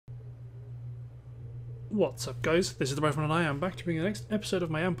What's up guys, this is the Rifleman and I am back to bring you the next episode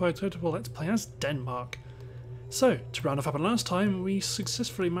of my Empire Total Let's Play as Denmark. So, to round off what happened last time, we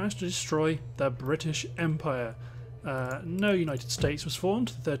successfully managed to destroy the British Empire. No United States was formed,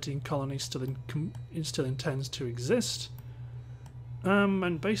 13 colonies still intends to exist.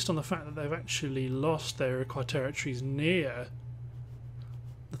 And based on the fact that they've actually lost their acquired territories near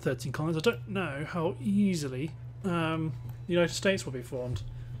the 13 colonies, I don't know how easily the United States will be formed.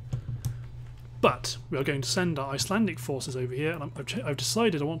 But we are going to send our Icelandic forces over here, and I've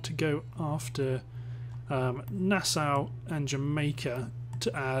decided I want to go after Nassau and Jamaica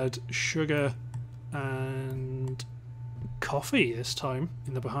to add sugar and coffee this time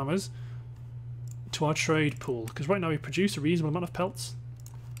in the Bahamas to our trade pool, because right now we produce a reasonable amount of pelts,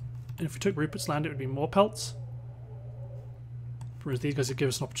 and if we took Rupert's Land it would be more pelts, whereas these guys would give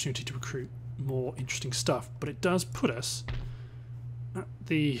us an opportunity to recruit more interesting stuff. But it does put us at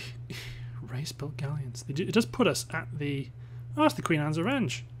the race-built galleons. It does put us at the... oh, that's the Queen Anne's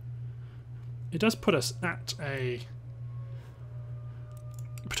Revenge. It does put us at a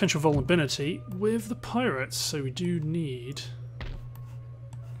potential vulnerability with the pirates, so we do need...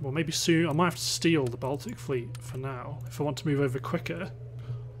 well, maybe soon I might have to steal the Baltic Fleet for now if I want to move over quicker.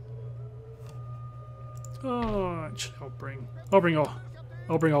 Oh, actually, I'll bring old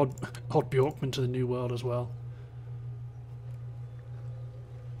Bjorkman to the New World as well.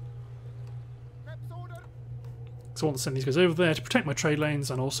 So I want to send these guys over there to protect my trade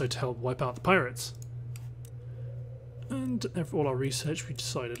lanes and also to help wipe out the pirates. And all our research we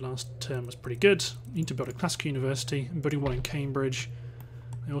decided last term was pretty good. Need to build a classical university. I'm building one in Cambridge.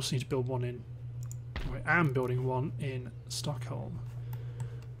 I also need to build one in... I am building one in Stockholm.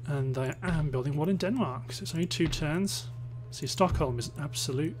 And I am building one in Denmark. So it's only 2 turns. See, Stockholm is an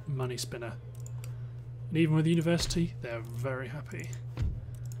absolute money spinner. And even with the university, they're very happy.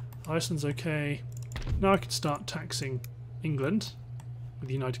 Iceland's okay. Now I can start taxing England with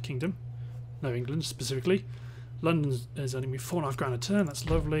the United Kingdom. No, England specifically. London is earning me £4.5 a turn, that's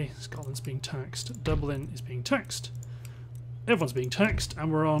lovely. Scotland's being taxed. Dublin is being taxed. Everyone's being taxed,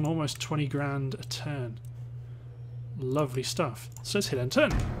 and we're on almost 20 grand a turn. Lovely stuff. So let's hit end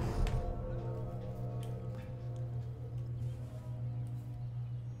turn.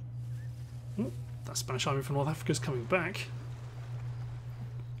 Oh, that Spanish army from North Africa is coming back.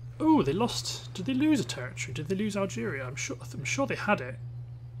 Oh, they lost. Did they lose a territory? Did they lose Algeria? I'm sure they had it.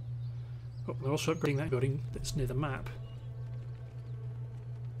 Oh, they're also upgrading that building that's near the map.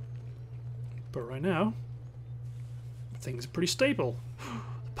 But right now, things are pretty stable.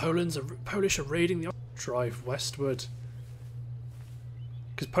 The Polish are raiding the drive westward.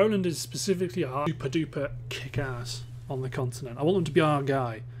 Because Poland is specifically a super duper kick-ass on the continent. I want them to be our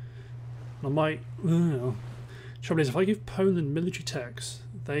guy. And I might... trouble is, if I give Poland military techs,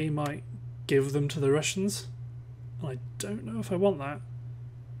 they might give them to the Russians. I don't know if I want that.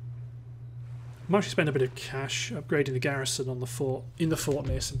 I might actually spend a bit of cash upgrading the garrison on the fort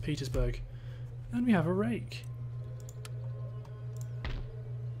near St. Petersburg. And we have a rake.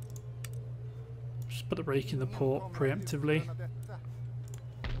 Just put the rake in the port preemptively.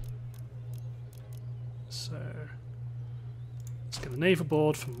 So let's get the naval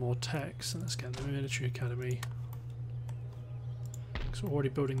board for more techs, and let's get the military academy. So we're already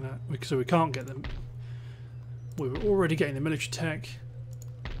building that, so we can't get them. We were already getting the military tech.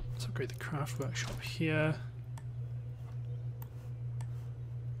 Let's upgrade the craft workshop here.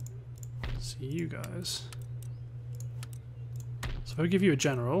 See you guys. So if I give you a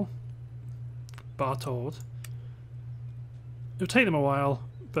general, Bartold, it'll take them a while,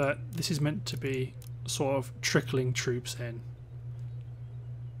 but this is meant to be sort of trickling troops in.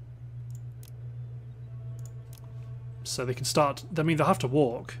 So they can start. I mean, they'll have to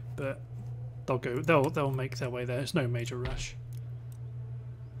walk, but they'll make their way there. There's no major rush.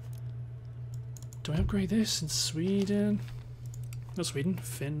 Do I upgrade this in Sweden? Not Sweden,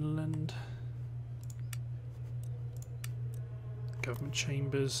 Finland. Government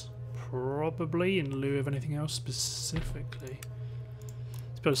chambers, probably in lieu of anything else specifically.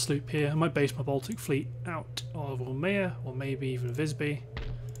 Let's build a sloop here. I might base my Baltic fleet out of Ormea or maybe even Visby,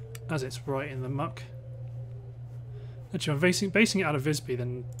 as it's right in the muck. Actually, I'm basing it out of Visby,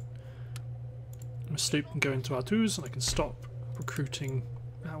 then my sloop can go into Artouz and I can stop recruiting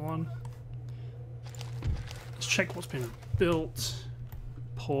that one. Let's check what's been built.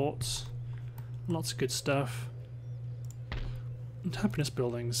 Ports. Lots of good stuff. And happiness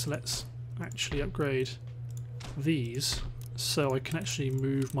buildings. Let's actually upgrade these so I can actually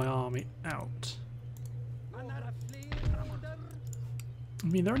move my army out. I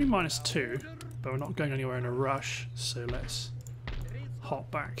mean, they're only -2. But we're not going anywhere in a rush, so let's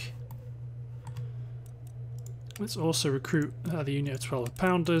hop back. Let's also recruit the unit of 12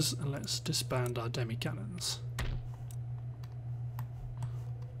 pounders, and let's disband our demi-cannons.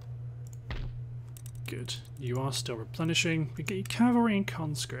 Good. You are still replenishing. We get you cavalry and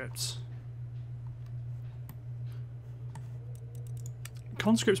conscripts.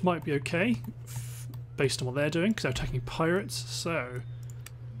 Conscripts might be okay, based on what they're doing, because they're attacking pirates. So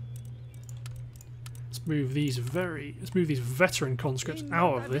let's move these veteran conscripts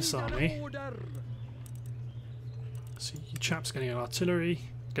out of this army. So you chaps getting an artillery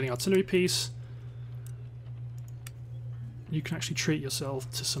piece. You can actually treat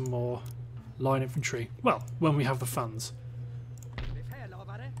yourself to some more line infantry. Well, when we have the funds.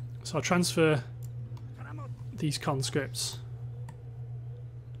 So I'll transfer these conscripts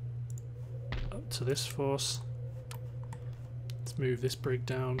up to this force. Let's move this brig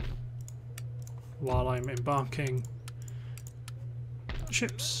down while I'm embarking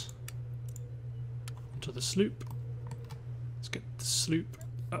ships onto the sloop. Let's get the sloop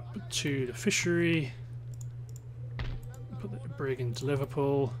up to the fishery. Put the brig into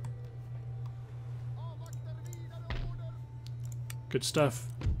Liverpool. Good stuff.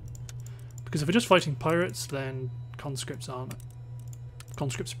 Because if we're just fighting pirates, then conscripts aren't.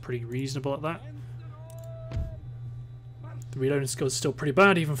 Conscripts are pretty reasonable at that. The reloading skill is still pretty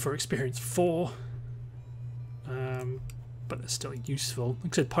bad, even for experience 4. But they're still useful.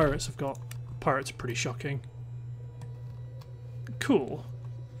 Like I said, pirates are pretty shocking. Cool.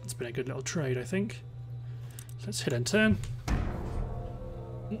 It's been a good little trade, I think. Let's hit and turn.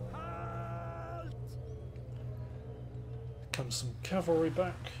 Comes some cavalry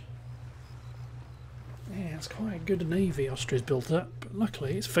back. Yeah, it's quite a good navy Austria's built up, but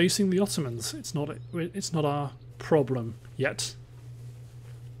luckily it's facing the Ottomans. It's not our problem yet.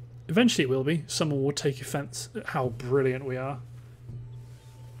 Eventually it will be. Someone will take offence at how brilliant we are.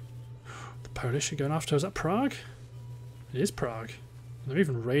 The Polish are going after us at Prague? It is Prague. They're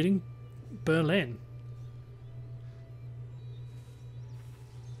even raiding Berlin.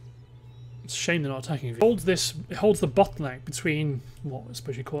 It's a shame they're not attacking. It holds the bottleneck between, what I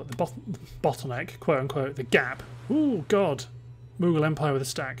suppose you call it, the bottleneck, quote unquote, the gap. Ooh, God. Mughal Empire with a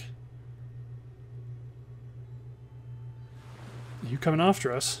stack. Are you coming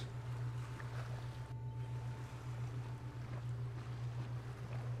after us?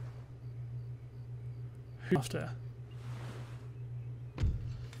 Who after?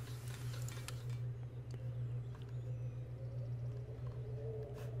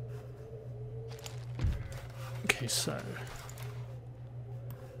 Okay, so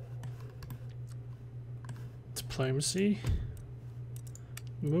diplomacy.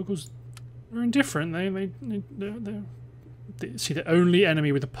 The Mughals are indifferent. They see the only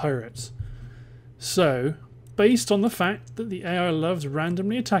enemy with the pirates. So, based on the fact that the AI loves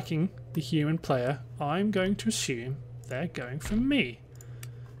randomly attacking the human player, I'm going to assume they're going for me.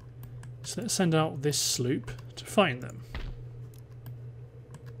 So let's send out this sloop to find them.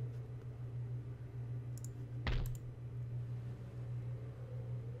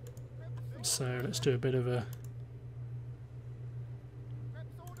 So let's do a bit of a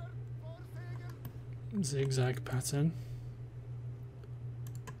zigzag pattern.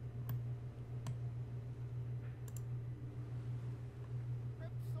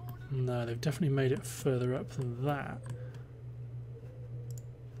 No, they've definitely made it further up than that.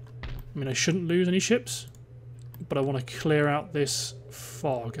 I mean, I shouldn't lose any ships, but I want to clear out this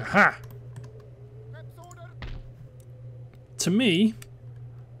fog. Aha! To me,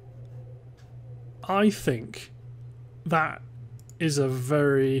 I think that is a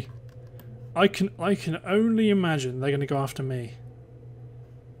very... I can only imagine they're going to go after me.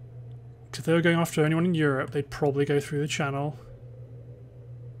 Because if they were going after anyone in Europe, they'd probably go through the channel.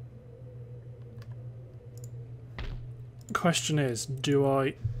 The question is, do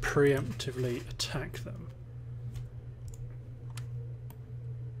I preemptively attack them?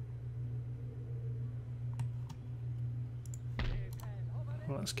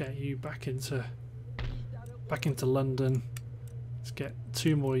 Well, let's get you back into London. Let's get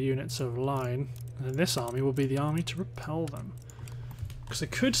 2 more units of line, and then this army will be the army to repel them. Because I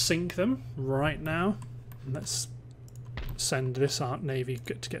could sink them right now. And let's send this navy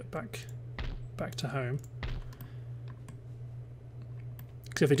to get back to home.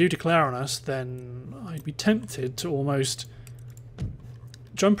 Because if they do declare on us, then I'd be tempted to almost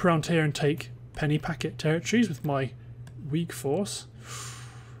jump around here and take penny packet territories with my weak force,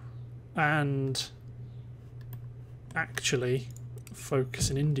 and actually focus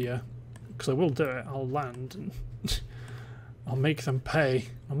in India, because I will do it. I'll land and I'll make them pay.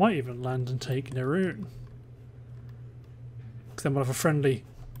 I might even land and take Nerun, because then we'll have a friendly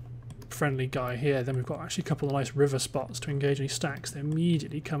friendly guy here, then we've got actually a couple of nice river spots to engage any stacks. They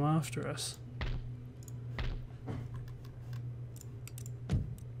immediately come after us.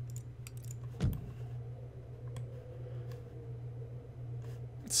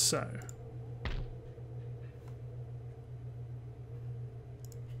 So,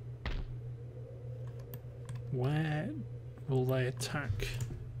 where will they attack?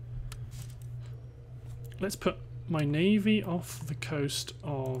 Let's put my navy off the coast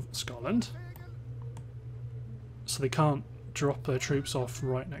of Scotland, so they can't drop their troops off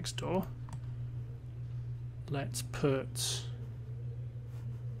right next door. Let's put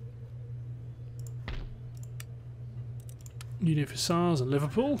Union Hussars in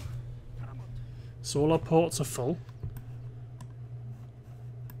Liverpool, so all our ports are full.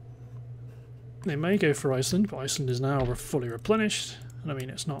 They may go for Iceland, but Iceland is now fully replenished, and I mean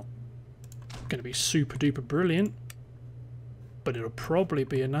it's not going to be super duper brilliant, but it'll probably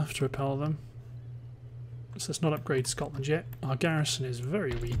be enough to repel them. So let's not upgrade Scotland yet. Our garrison is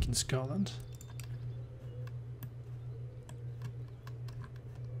very weak in Scotland.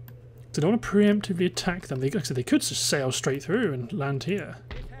 So I don't want to preemptively attack them. Like I said, they could just sail straight through and land here.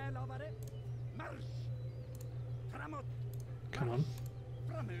 Come on.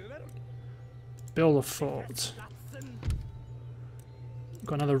 Build a fort.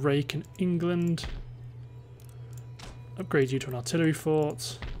 Got another rake in England. Upgrade you to an artillery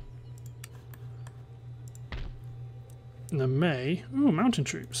fort. And then May. Ooh, mountain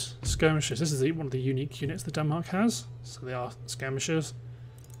troops. Skirmishers. This is one of the unique units that Denmark has. So they are skirmishers.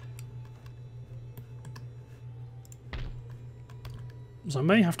 So I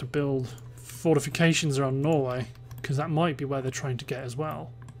may have to build fortifications around Norway, because that might be where they're trying to get as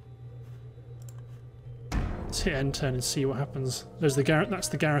well. Let's hit end turn and see what happens. There's the that's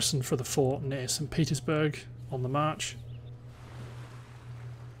the garrison for the fort near St. Petersburg on the march.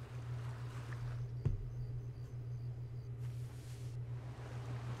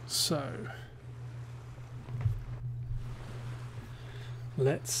 So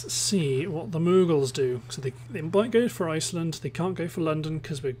let's see what the Mughals do. So they might go for Iceland. They can't go for London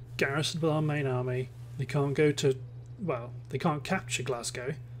because we're garrisoned with our main army. They can't go to, well, they can't capture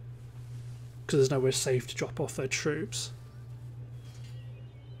Glasgow because there's nowhere safe to drop off their troops.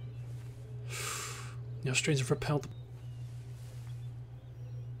 The Austrians have repelled the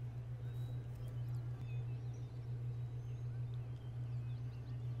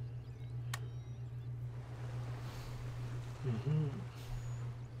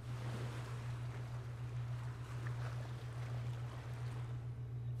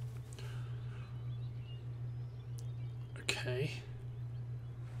Okay.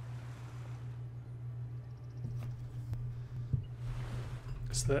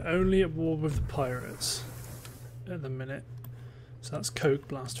 So they're only at war with the pirates at the minute. So that's coke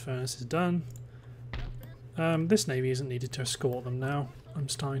blast furnace is done. This navy isn't needed to escort them now. I'm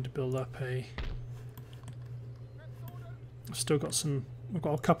starting to build up a... I've still got some... I've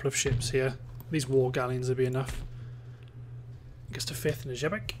got a couple of ships here. These war galleons will be enough. I guess to 5th and a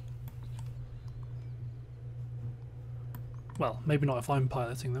Jebek. Well, maybe not if I'm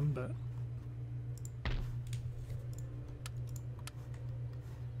piloting them, but...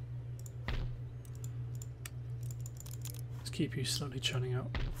 Let's keep you slowly churning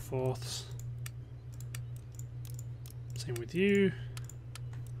out 4ths. Same with you.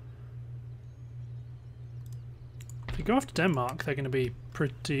 If you go after Denmark, they're going to be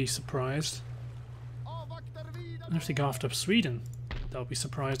pretty surprised. And if they go after Sweden, they'll be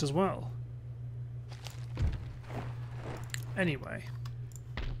surprised as well. Anyway,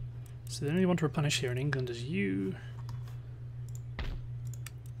 so the only one to replenish here in England is you.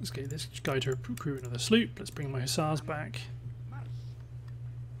 Let's get this guy to recruit another sloop. Let's bring my hussars back.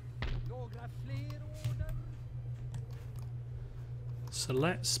 So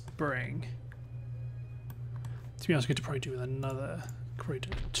let's bring... To be honest, I'm going to probably do with another creator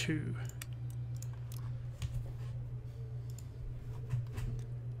 2.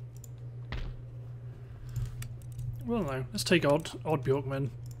 Well, no. Let's take Odd Bjorkman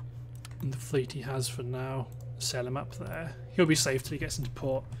and the fleet he has for now. Sail him up there. He'll be safe till he gets into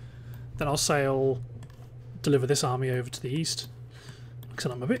port. Then I'll sail, deliver this army over to the east.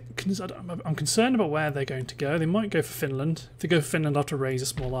 Because I'm concerned about where they're going to go. They might go for Finland. If they go for Finland, I'll have to raise a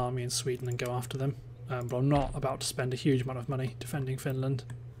small army in Sweden and go after them. But I'm not about to spend a huge amount of money defending Finland.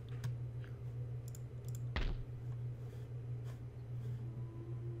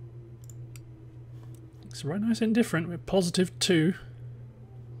 It's right nice and different. We're +2.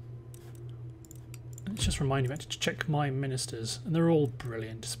 It's just reminding me to check my ministers, and they're all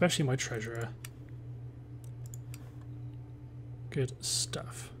brilliant, especially my treasurer. Good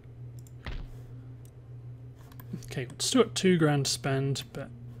stuff. Okay, still got 2 grand to spend, but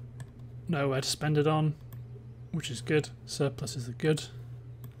nowhere to spend it on, which is good. Surpluses are good.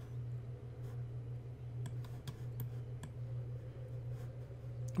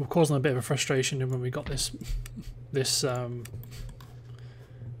 We're causing a bit of a frustration when we got this this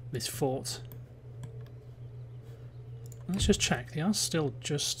fort. Let's just check. They are still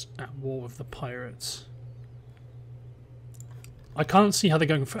just at war with the pirates. I can't see how they're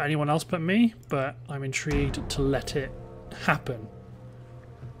going for anyone else but me, but I'm intrigued to let it happen.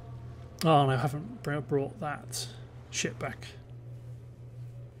 Oh, and I haven't brought that ship back.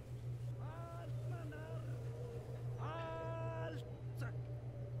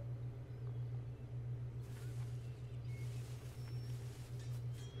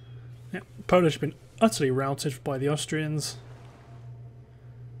 Yeah, Polish have been utterly routed by the Austrians.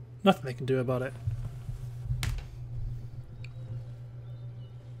 Nothing they can do about it.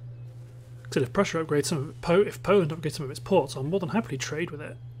 So if Prussia upgrades some of if Poland upgrades some of its ports, I'll more than happily trade with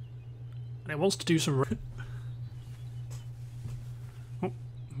it. And it wants to do some. Oh,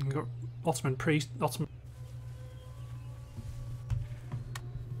 we've got Ottoman priest. Ottoman.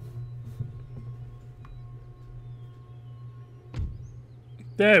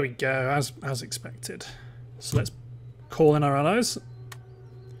 There we go, as expected. So let's call in our allies.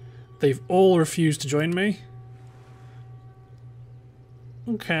 They've all refused to join me.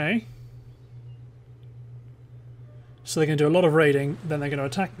 Okay. So they're going to do a lot of raiding, then they're going to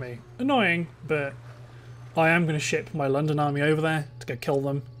attack me. Annoying, but I am going to ship my London army over there to go kill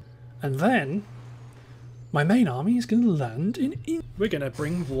them. And then my main army is going to land in India. We're going to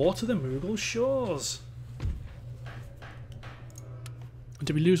bring war to the Mughal shores.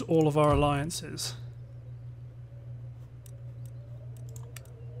 Did we lose all of our alliances?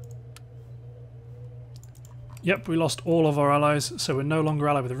 Yep, we lost all of our allies, so we're no longer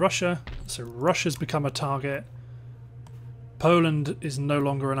allied with Russia. So Russia's become a target. Poland is no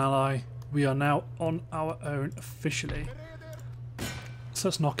longer an ally. We are now on our own officially. So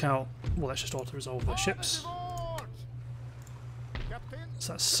let's knock out... Well, let's just auto-resolve their ships.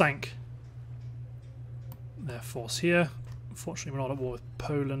 So that sank their force here. Unfortunately, we're not at war with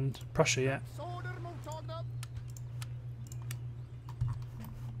Prussia yet.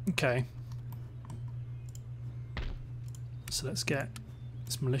 Okay. So let's get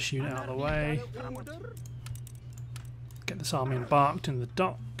this militia unit out of the way. Get this army embarked in the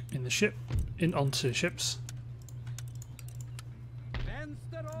dock, in the ship, onto ships.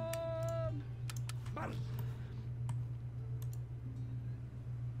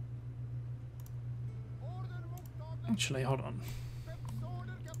 Actually, hold on.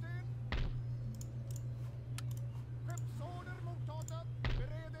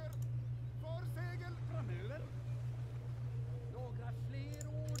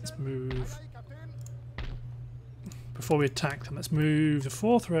 Let's move. Before we attack them, let's move the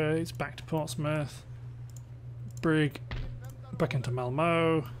 4th raids back to Portsmouth. Brig back into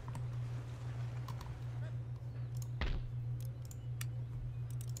Malmo.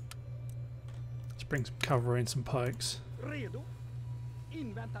 Bring some cavalry and some pikes.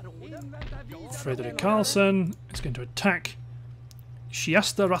 Frederick Carlson is going to attack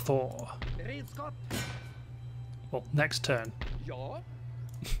Shiasta Rathor. Well, next turn.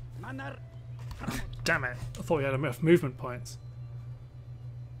 Damn it, I thought we had enough movement points.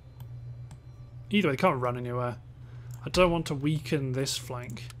 Either way, they can't run anywhere. I don't want to weaken this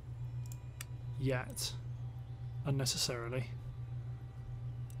flank yet, unnecessarily.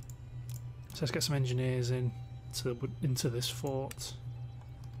 So let's get some engineers into this fort.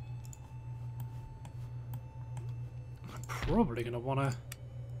 I'm probably going to want to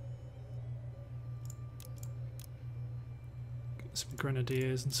get some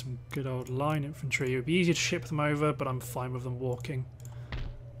grenadiers and some good old line infantry. It would be easier to ship them over, but I'm fine with them walking.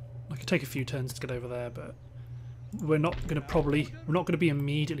 I could take a few turns to get over there, but we're not going to be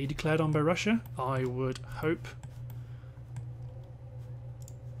immediately declared on by Russia, I would hope.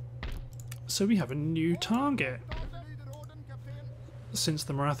 So we have a new target. Since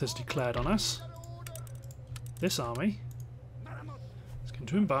the Marathas declared on us, this army is going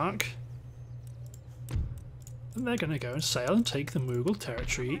to embark, and they're going to go and sail and take the Mughal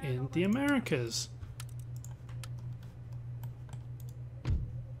territory in the Americas.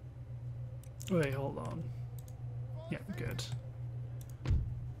 Wait, hold on. Yeah, good.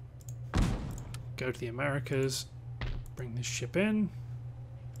 Go to the Americas, bring this ship in.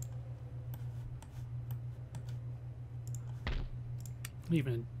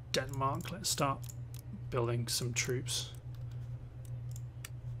 Even in Denmark, let's start building some troops.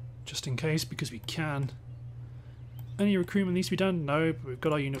 Just in case, because we can. Any recruitment needs to be done? No, but we've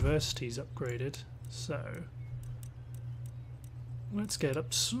got our universities upgraded, so Let's get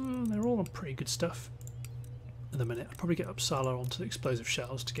up. They're all on pretty good stuff at the minute. I'll probably get Uppsala onto the explosive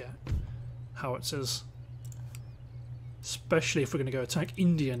shells to get howitzers. Especially if we're going to go attack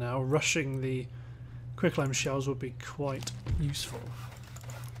India now, rushing the quicklime shells would be quite useful.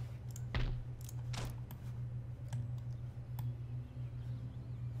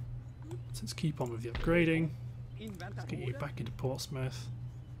 So let's keep on with the upgrading. Let's get you back into Portsmouth.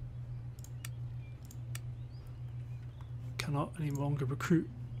 Cannot any longer recruit.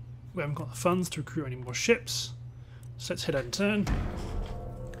 We haven't got the funds to recruit any more ships. So let's hit end turn.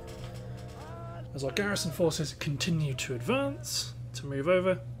 As our garrison forces continue to advance, to move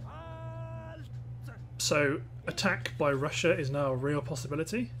over. So attack by Russia is now a real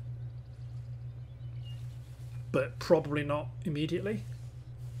possibility. But probably not immediately.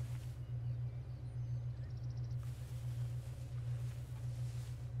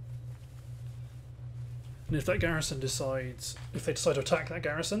 And if that garrison decides, if they decide to attack that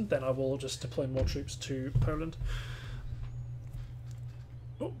garrison, then I will just deploy more troops to Poland.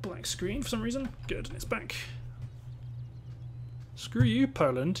 Oh, blank screen for some reason. Good, it's back. Screw you,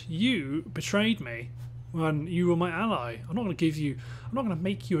 Poland. You betrayed me when you were my ally. I'm not going to give you. I'm not going to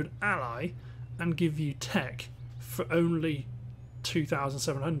make you an ally and give you tech for only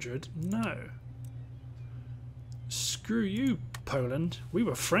 2,700. No. Screw you, Poland. We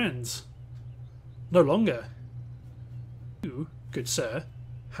were friends. No longer. You, good sir,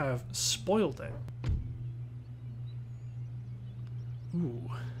 have spoiled it. Ooh.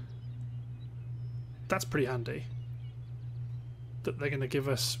 That's pretty handy. That they're going to give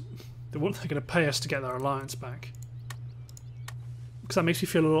us... They're going to pay us to get our alliance back. Because that makes me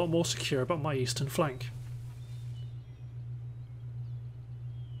feel a lot more secure about my eastern flank.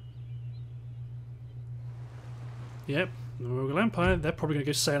 Yep, the Mughal Empire, they're probably going to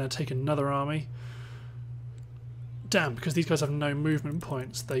go sail and take another army. Damn, because these guys have no movement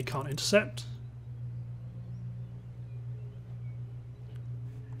points, they can't intercept.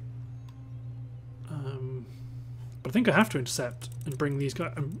 But I think I have to intercept and bring these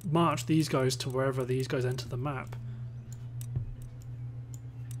guys and march these guys to wherever these guys enter the map.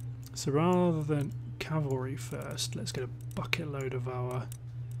 So rather than cavalry first, let's get a bucket load of our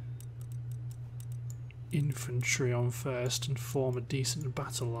infantry on first and form a decent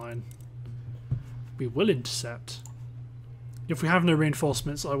battle line. We will intercept. If we have no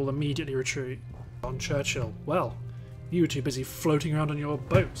reinforcements, I will immediately retreat. On Churchill, well, you were too busy floating around on your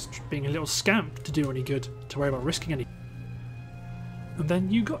boats, being a little scamp to do any good, to worry about risking any. And then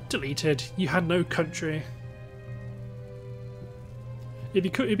you got deleted, you had no country. It'd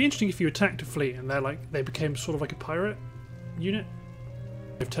be interesting if you attacked a fleet and they became sort of like a pirate unit.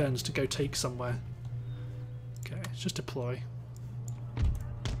 5 turns to go take somewhere. Okay, let's just deploy.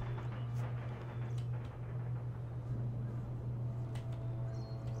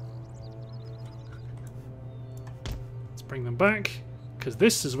 Bring them back, because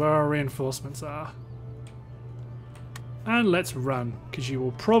this is where our reinforcements are. And let's run, because you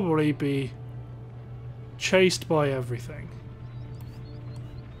will probably be chased by everything.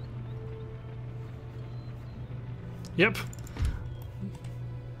 Yep.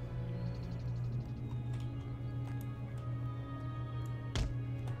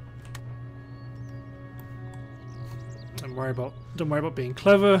 Don't worry about being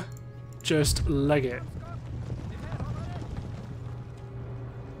clever, just leg it.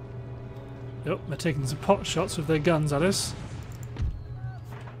 Yep, they're taking some pot shots with their guns at us.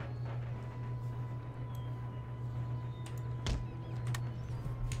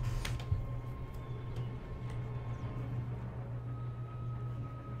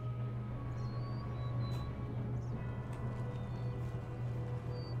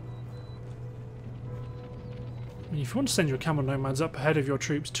 I mean, if you want to send your camel nomads up ahead of your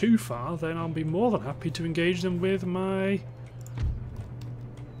troops too far, then I'll be more than happy to engage them with my...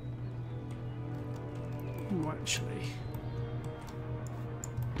 Actually,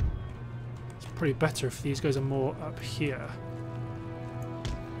 it's probably better if these guys are more up here.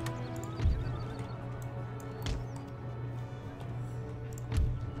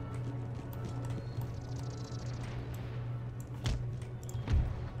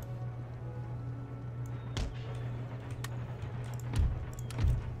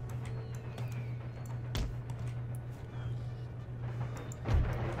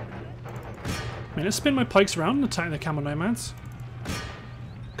 Let's spin my pikes around and attack the camel nomads,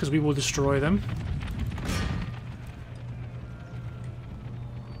 because we will destroy them.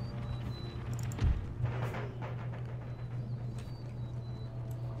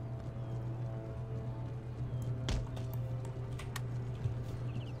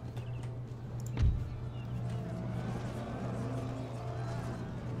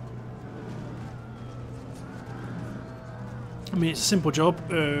 I mean, it's a simple job.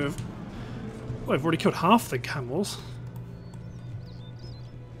 Well, I've already killed half the camels.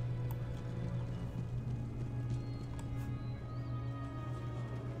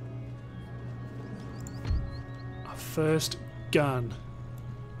 Our first gun.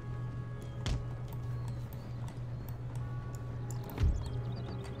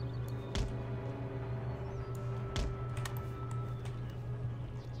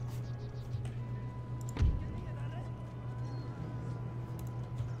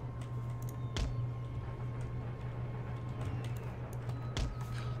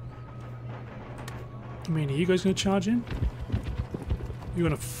 I mean, are you guys going to charge in? You're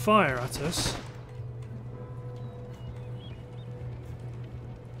going to fire at us?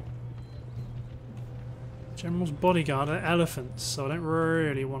 General's bodyguard are elephants, so I don't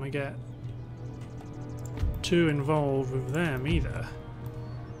really want to get too involved with them either.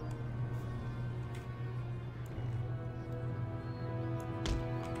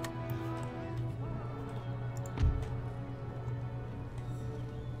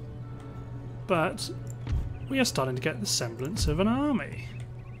 But we are starting to get the semblance of an army.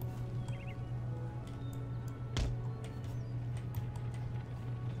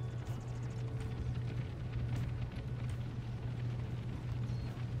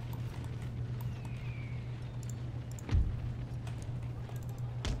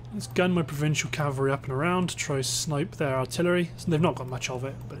 Let's gun my provincial cavalry up and around to try snipe their artillery. So they've not got much of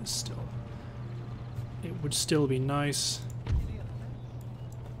it, but it's still, it would still be nice.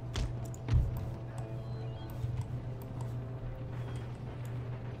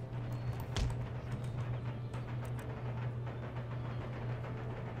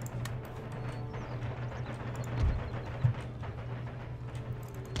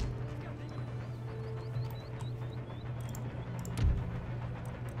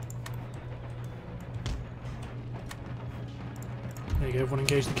 There you go, everyone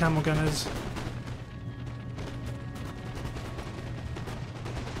engage the camel gunners.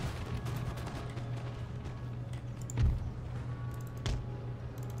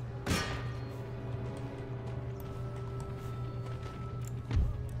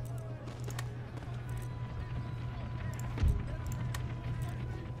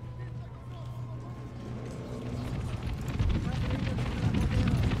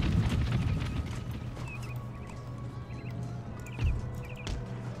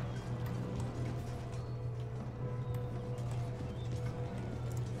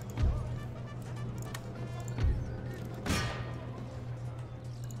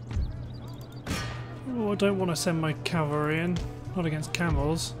 Oh, I don't want to send my cavalry in, not against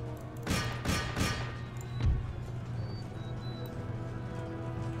camels.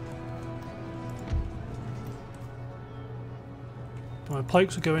 My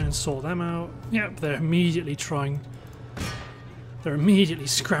pikes will go in and sort them out. Yep, they're immediately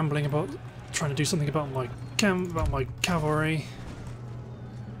scrambling about trying to do something about my cavalry.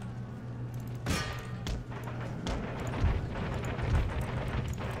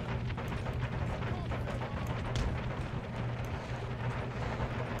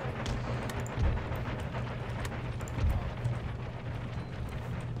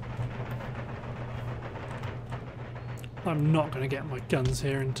 I'm not going to get my guns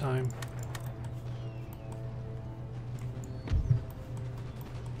here in time.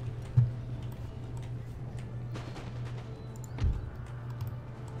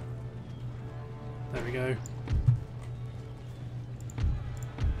 There we go.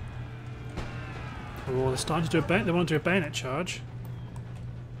 Oh, they're starting to do they want to do a bayonet charge.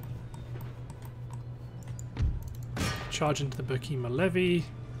 Charge into the Burkina levy.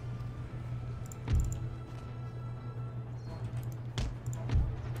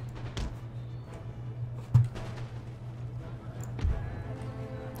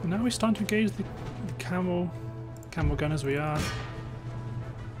 Now we're starting to engage the camel gunners we are.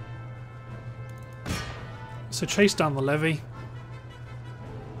 So chase down the levy.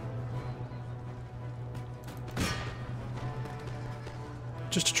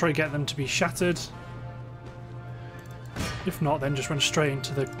 Just to try to get them to be shattered. If not, then just run straight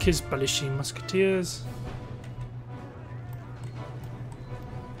into the Kizbalishi musketeers.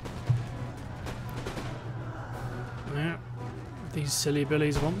 Yeah. These silly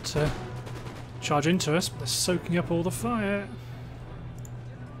billies want to charge into us, but they're soaking up all the fire.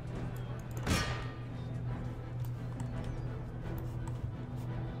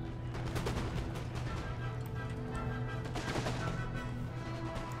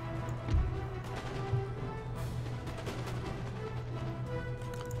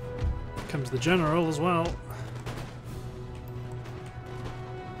 Comes the general as well.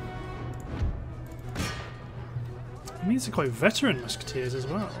 I And these are quite veteran musketeers as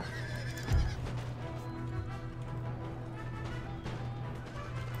well.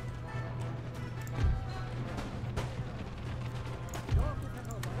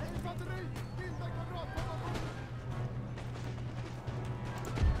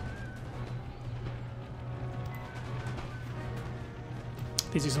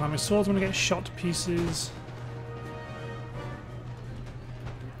 These are some of my swords when I get shot to pieces.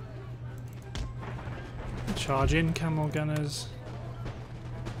 Charge in, camel gunners.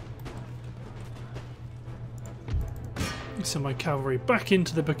 Send my cavalry back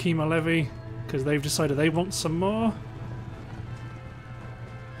into the Bakima levy because they've decided they want some more.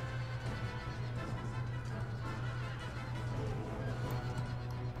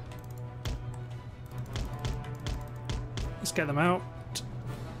 Let's get them out.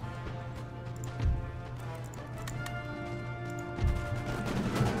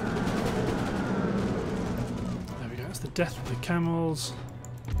 The death of the camels.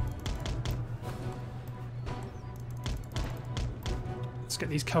 Let's get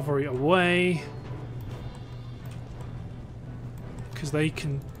these cavalry away because they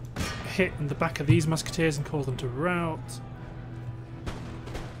can hit in the back of these musketeers and cause them to rout.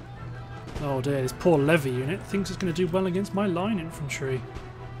 Oh dear, this poor levy unit thinks it's going to do well against my line infantry.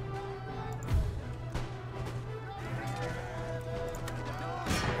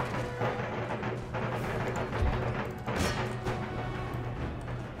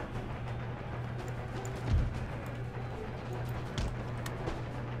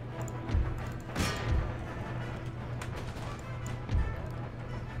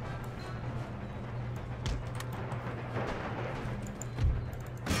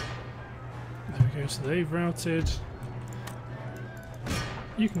 So they've routed.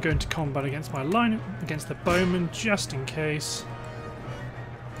 You can go into combat against my line, against the bowmen, just in case.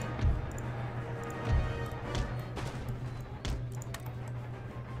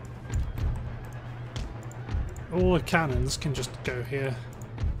 All the cannons can just go here.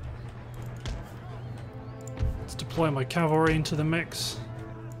 Let's deploy my cavalry into the mix.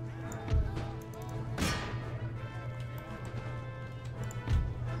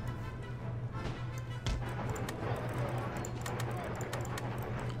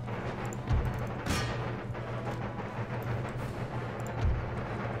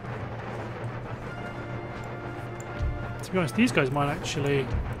 To be honest, these guys might actually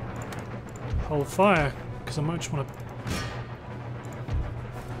hold fire because I might just want to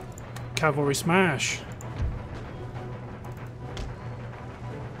cavalry smash.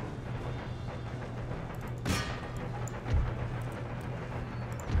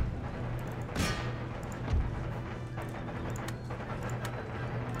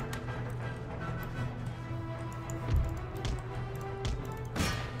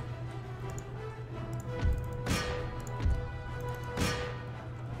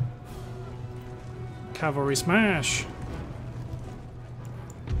 Cavalry smash.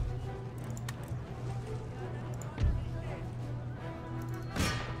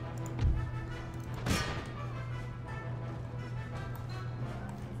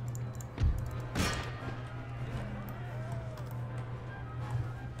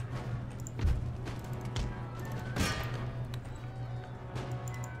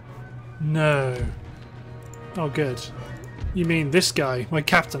 No. Oh, good. You mean this guy, my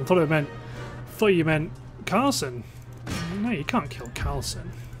captain? Thought you meant Carlson. No, you can't kill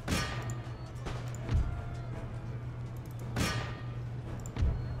Carlson.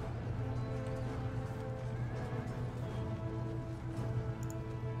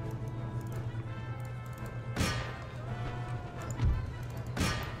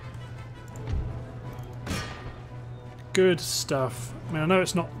 Good stuff. I mean, I know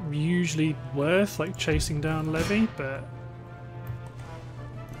it's not usually worth like chasing down levy, but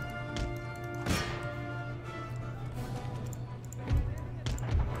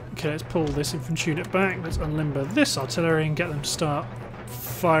okay, let's pull this infantry unit back. Let's unlimber this artillery and get them to start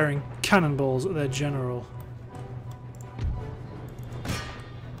firing cannonballs at their general.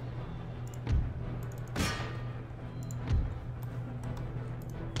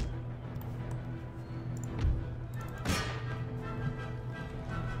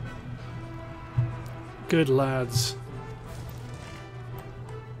 Good lads.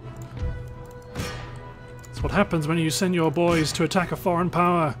 That's what happens when you send your boys to attack a foreign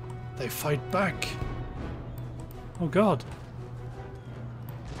power. They fight back. Oh god.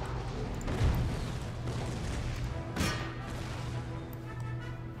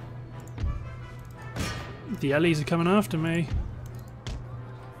 The Ellies are coming after me.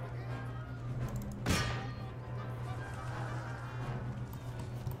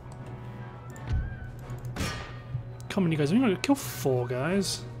 Come on, you guys. I'm going to kill 4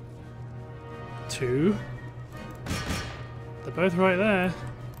 guys. 2. They're both right there.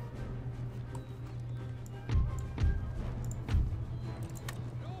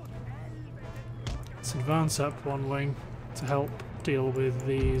 Let's advance up one wing to help deal with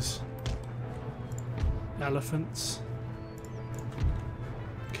these elephants.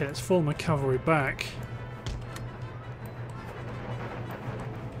 Okay, let's fall my cavalry back.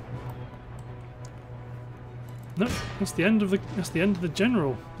 No, that's the end of the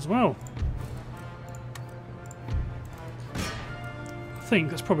general as well. I think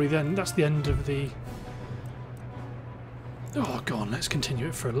that's probably that's the end of the. Oh, go on, let's continue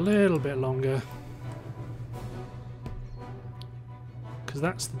it for a little bit longer. Because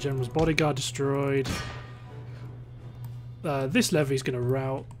that's the general's bodyguard destroyed. This levy's going to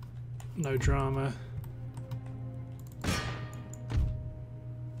rout. No drama.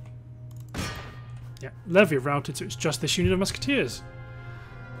 Yeah, levy routed, so it's just this unit of musketeers.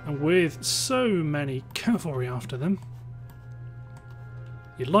 And with so many cavalry after them,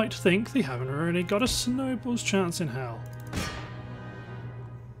 you'd like to think they haven't really got a snowball's chance in hell.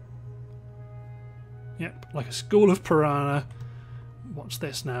 Yep, like a school of piranha. What's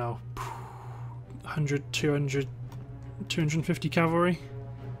this now? 100, 200, 250 cavalry?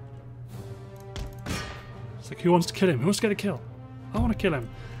 It's like, who wants to kill him? Who wants to get a kill? I want to kill him.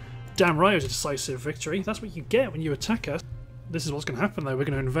 Damn right it was a decisive victory. That's what you get when you attack us. This is what's going to happen though. We're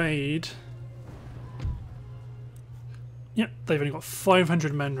going to invade. Yep, they've only got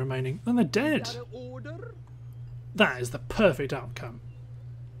 500 men remaining. And they're dead. That is the perfect outcome.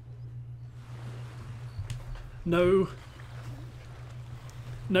 No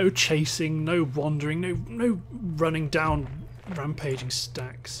chasing, no wandering, no running down rampaging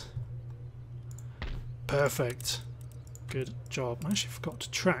stacks. Perfect. Good job. I actually forgot to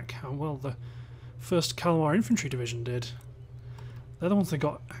track how well the 1st Kalmar Infantry Division did. They're the ones that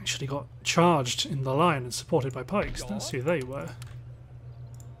actually got charged in the line and supported by pikes. That's who they were.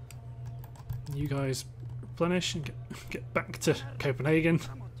 You guys replenish and get back to Copenhagen.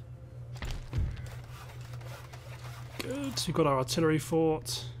 Good. So we've got our artillery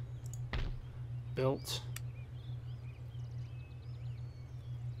fort built.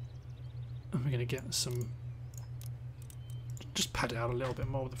 And we're going to get some... Just pad it out a little bit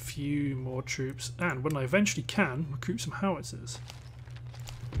more with a few more troops. And when I eventually can, recruit some howitzers.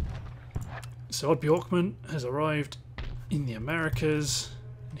 So Odd Bjorkman has arrived in the Americas.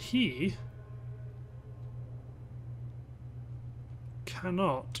 And he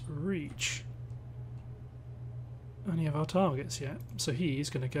cannot reach any of our targets yet, so he's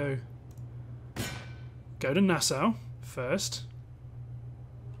going to go to Nassau first.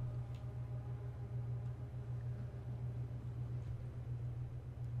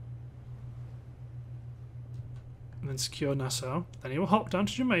 And then secure Nassau. Then he will hop down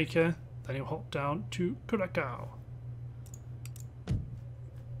to Jamaica. Then he'll hop down to Curacao.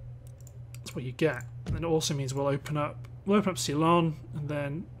 That's what you get. And it also means we'll open up Ceylon, and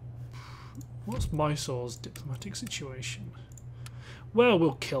then what's Mysore's diplomatic situation? Well,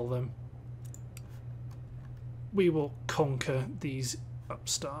 we'll kill them. We will conquer these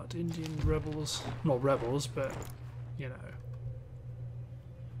upstart Indian rebels. Not rebels, but, you know.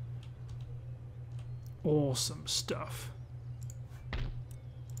 Awesome stuff.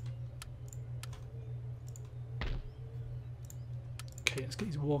 Okay, let's get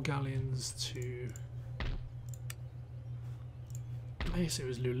these war galleons to... I guess it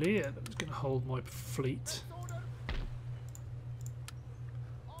was Luleå that was going to hold my fleet.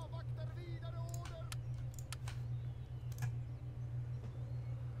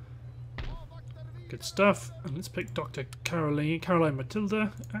 Good stuff. And let's pick Dr. Caroline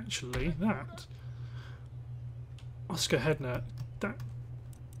Matilda. Actually, that... Oscar Hedner. That...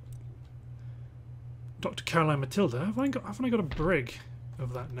 Dr. Caroline Matilda. Haven't I got a brig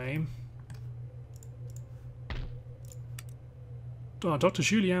of that name? Oh, Dr.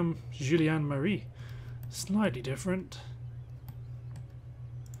 Julianne Marie. Slightly different.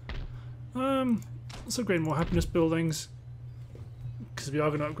 Let's upgrade more happiness buildings, because we are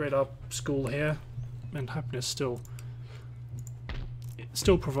going to upgrade our school here, and happiness still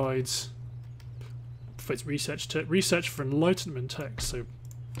provides for its research for enlightenment texts. So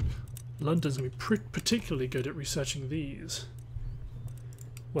London's going to be particularly good at researching these.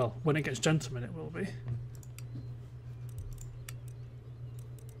 Well, when it gets gentlemen, it will be.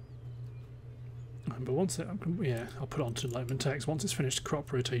 But once it, yeah, I'll put it onto enlightenment text once it's finished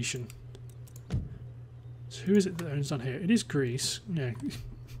crop rotation. So who is it that owns down here? It is Greece. Yeah,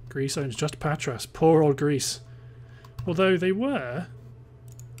 Greece owns just Patras. Poor old Greece. Although they were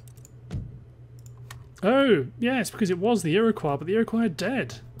Oh, yeah, it's because it was the Iroquois, but the Iroquois are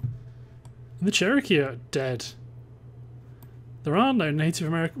dead. And the Cherokee are dead. There are no Native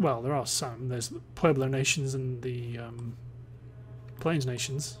American... Well, there are some. There's the Pueblo Nations and the Plains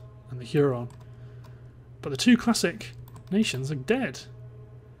Nations and the Huron. But the two classic nations are dead.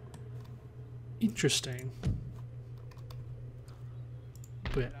 Interesting.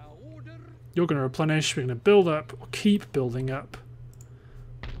 But you're going to replenish. We're going to build up, or keep building up,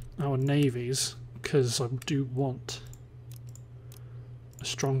 our navies, because I do want a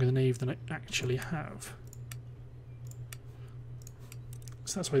stronger navy than I actually have.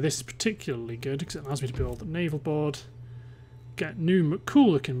 So that's why this is particularly good, because it allows me to build a naval board, get new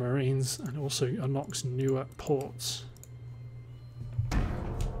cool looking marines, and also unlocks newer ports.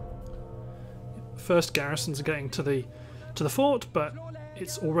 First garrisons are getting to the fort, but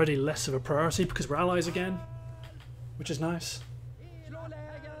it's already less of a priority because we're allies again, which is nice.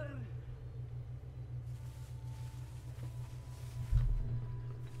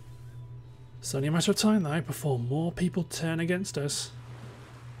 It's only a matter of time though before more people turn against us.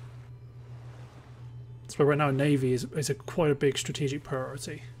 That's why right now Navy is quite a big strategic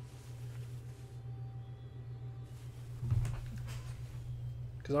priority.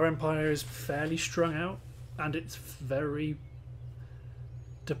 Because our empire is fairly strung out and it's very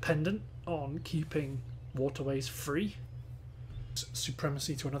dependent on keeping waterways free.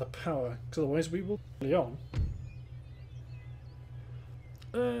 Supremacy to another power, because otherwise we will carry on.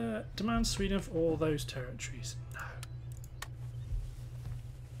 Demand Sweden for all those territories. No.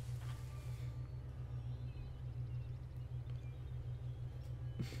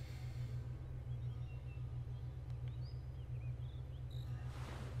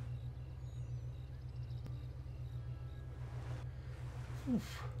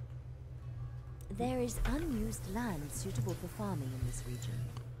 Oof. There is unused land suitable for farming in this region.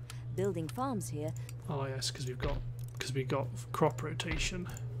 Building farms here. Oh yes, because we got crop rotation.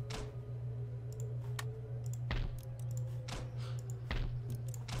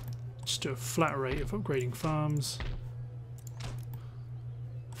 Just do a flat rate of upgrading farms.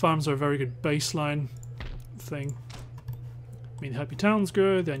 Farms are a very good baseline thing. I mean, help your towns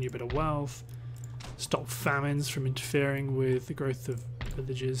grow, they earn you a bit of wealth. Stop famines from interfering with the growth of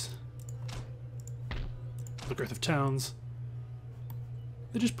villages. The growth of towns.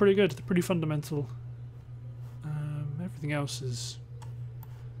 They're just pretty good, they're pretty fundamental. Everything else is...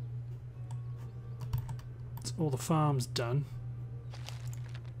 It's all the farms done.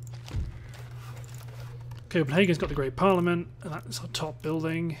 Copenhagen's got the Great Parliament, and that's our top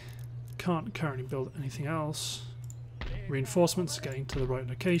building. Can't currently build anything else. Reinforcements getting to the right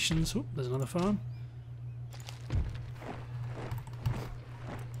locations. Oh, there's another farm.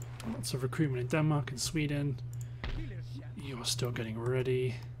 Lots of recruitment in Denmark and Sweden. You are still getting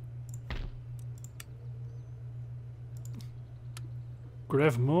ready.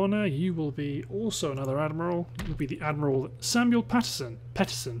 Grev Morna, you will be also another admiral. You will be the Admiral Samuel Patterson.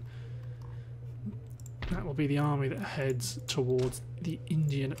 That will be the army that heads towards the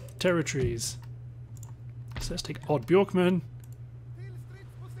Indian territories. So let's take Odd Bjorkman.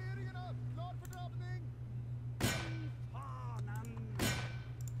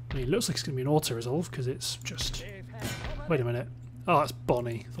 I mean, it looks like it's going to be an auto-resolve because it's just... Wait a minute. Oh, that's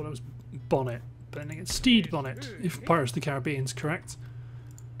Bonnie. I thought it was Bonnet. But I think it's Steed Bonnet, if Pirates of the Caribbean's correct.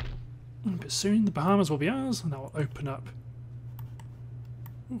 But soon the Bahamas will be ours, and that will open up...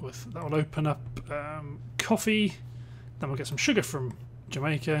 coffee. Then we'll get some sugar from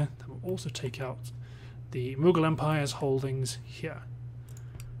Jamaica. Then we'll also take out the Mughal Empire's holdings here.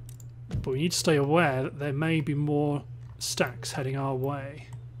 But we need to stay aware that there may be more stacks heading our way.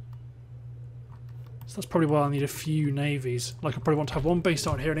 So that's probably why I need a few navies. Like, I probably want to have one based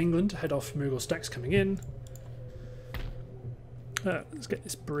out here in England to head off Mughal stacks coming in. Let's get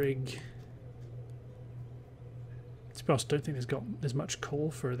this brig. To be honest, I don't think there's much call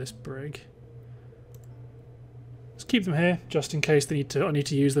for this brig. Let's keep them here just in case I need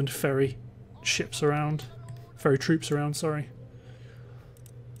to use them to ferry ships around, ferry troops around. Sorry.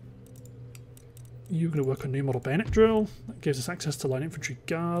 You're going to work on new model bayonet drill. That gives us access to line infantry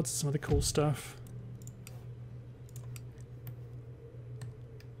guards, some other cool stuff.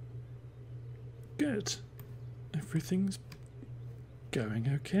 Good. Everything's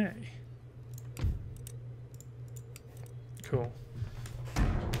going okay. Cool.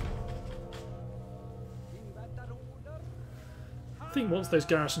 I think once those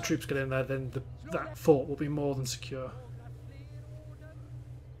garrison troops get in there, then that fort will be more than secure.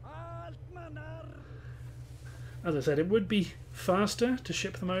 As I said, it would be faster to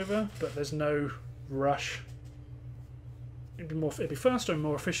ship them over, but there's no rush it'd be faster and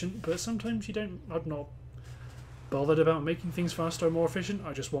more efficient, but sometimes I'm not bothered about making things faster and more efficient.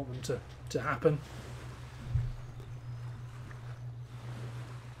 I just want them to happen.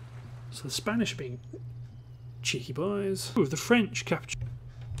 So the Spanish are being cheeky boys. Ooh, the French capture.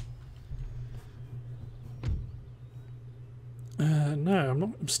 No,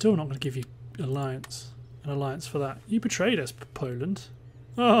 I'm still not going to give you an alliance for that. You betrayed us, Poland.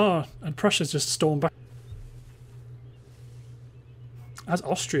 Oh, and Prussia's just stormed back. As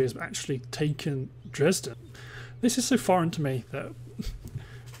Austria's actually taken Dresden. This is so foreign to me that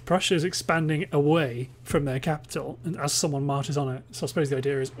Prussia is expanding away from their capital, and as someone marches on it. So I suppose the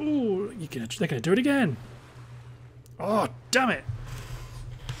idea is, oh, they're going to do it again. Oh, damn it!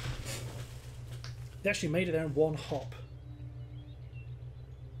 They actually made it there in one hop.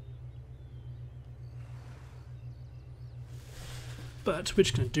 But we're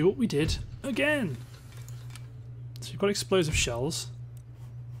just going to do what we did again. So you've got explosive shells.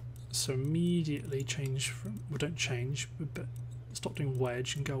 So immediately change from... Well, don't change, but stop doing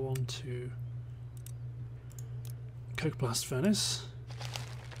wedge and go on to coke blast furnace.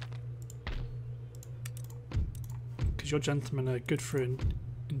 Because your gentlemen are good for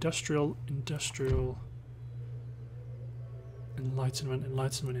industrial, enlightenment,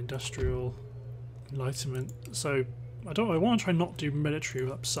 industrial, enlightenment. So I want to try not do military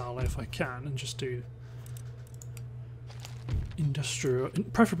with Uppsala if I can, and just do industrial,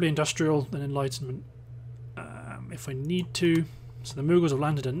 preferably industrial, then enlightenment if I need to. So the Mughals have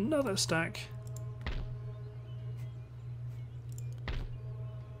landed another stack.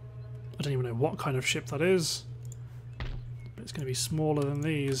 I don't even know what kind of ship that is, but it's going to be smaller than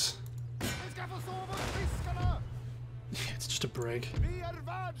these. It's just a brig.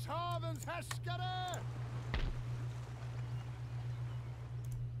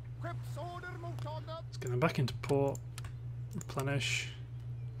 Let's get them back into port. Replenish.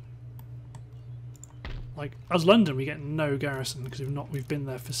 Like, as London, we get no garrison because we've been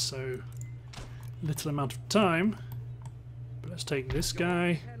there for so little amount of time. But let's take this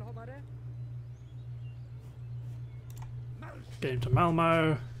guy. Get him to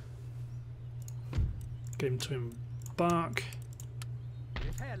Malmo. Get him to embark.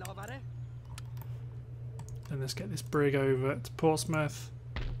 Then let's get this brig over to Portsmouth.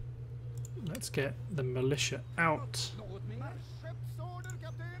 Let's get the militia out.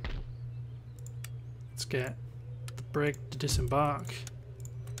 Let's get the brig to disembark.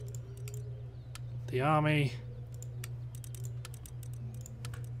 The army.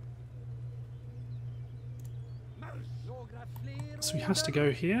 So he has to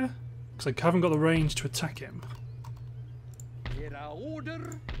go here because I haven't got the range to attack him.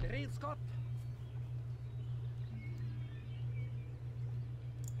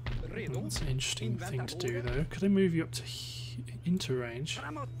 That's an interesting thing to do, though. Could I move you up to into range?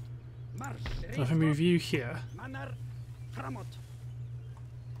 So if I move you here,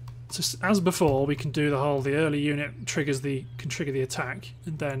 just as before, we can do the whole the early unit can trigger the attack,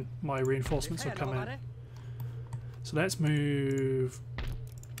 and then my reinforcements will come in. So let's move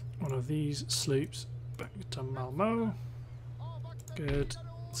one of these sloops back to Malmo. Good.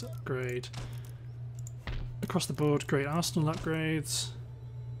 Let's upgrade across the board. Great arsenal upgrades.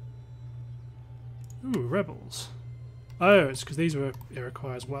 Ooh, rebels. Oh, it's because these were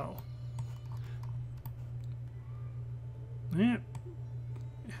Iroquois as well. Yeah.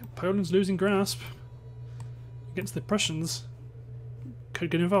 Poland's losing grasp against the Prussians.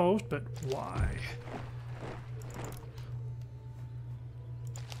 Could get involved, but why?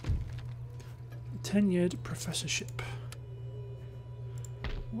 Tenured professorship.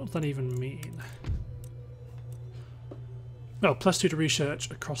 What does that even mean? Oh, +2 to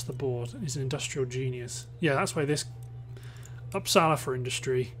research across the board. He's an industrial genius. Yeah, that's why this... Uppsala for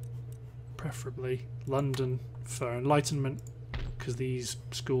industry, preferably. London for enlightenment, because these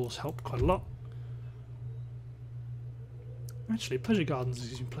schools help quite a lot. Actually, Pleasure Gardens is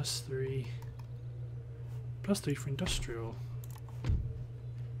using +3. +3 for industrial.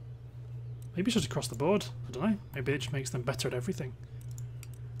 Maybe it's just across the board. I don't know. Maybe it just makes them better at everything.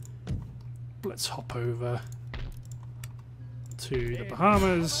 Let's hop over to the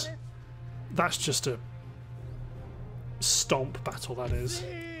Bahamas. That's just a stomp battle, that is.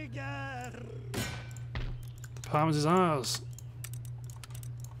 The Bahamas is ours.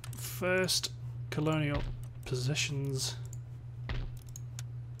 First colonial possessions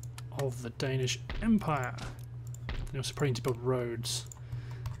of the Danish Empire. They're also planning to build roads.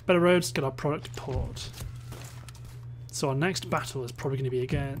 Better roads to get our product to port. So our next battle is probably going to be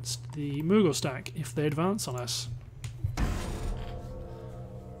against the Mughal stack if they advance on us.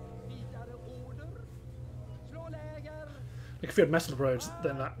 Like if we had metal roads,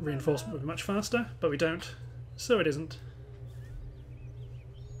 then that reinforcement would be much faster, but we don't, so it isn't.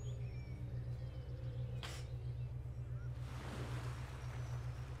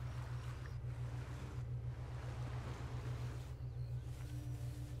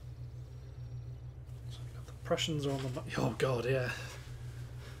 The Prussians are on the... Oh god, yeah.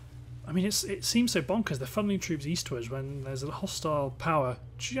 I mean, it seems so bonkers. They're funneling troops eastwards when there's a hostile power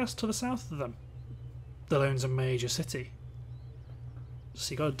just to the south of them that owns a major city.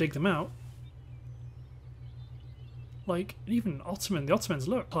 So you got to dig them out. Like, even the Ottomans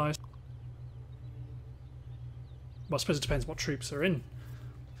look high. Well, I suppose it depends what troops are in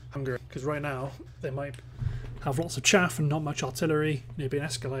Hungary, because right now they might have lots of chaff and not much artillery. Maybe an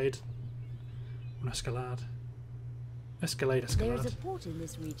escalade. Escalade. There is a port in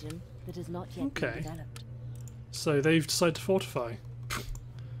this region that has not yet been developed. So they've decided to fortify.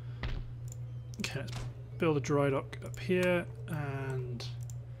 Okay, let's build a dry dock up here and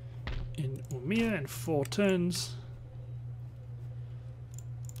in Urmia in 4 turns.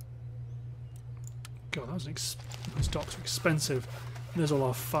 God, that was those docks are expensive. And there's all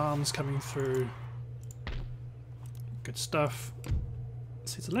our farms coming through. Good stuff.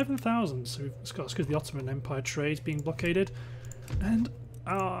 So it's 11,000, so it's because the Ottoman Empire trade's being blockaded. And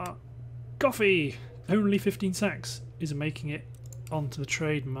our coffee, only 15 sacks, is making it onto the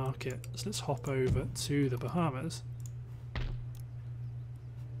trade market. So let's hop over to the Bahamas.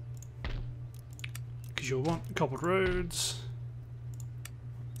 Because you'll want cobbled roads.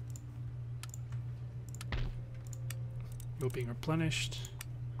 You're being replenished.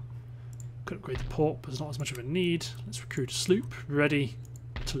 Could upgrade the port, but there's not as much of a need. Let's recruit a sloop, ready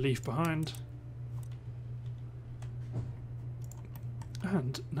to leave behind.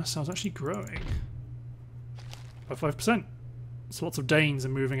 And Nassau's actually growing by 5%. So lots of Danes are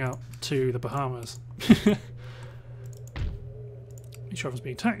moving out to the Bahamas. Make sure everyone's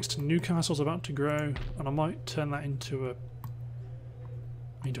being taxed. Newcastle's about to grow, and I might turn that into a...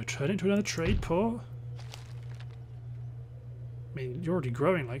 do I turn it into another trade port? I mean, you're already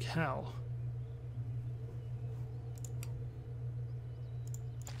growing like hell.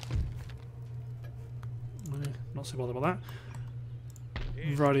 Not so bothered about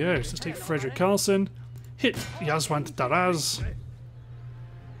that. Rightio, so let's take Frederick Carlson. Hit Yazwant Daraz.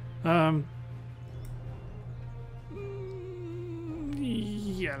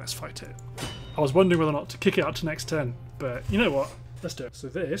 Yeah, let's fight it. I was wondering whether or not to kick it out to next turn, but you know what? Let's do it. So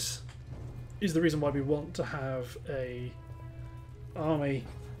this is the reason why we want to have a army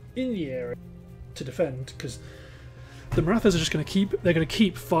in the area to defend, because the Marathas are just going to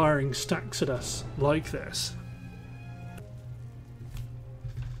keep firing stacks at us like this.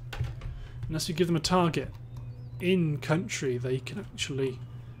 Unless you give them a target in country they can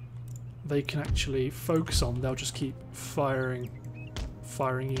actually focus on, they'll just keep firing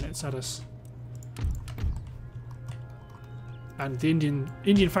units at us. And the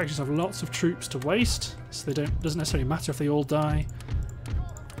Indian factions have lots of troops to waste, so doesn't necessarily matter if they all die.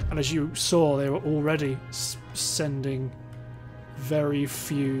 And as you saw, they were already sending very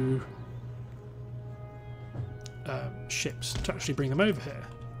few ships to actually bring them over here.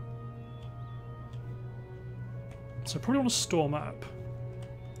 So I probably want to storm up.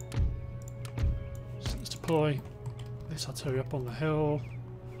 So let's deploy this artillery up on the hill.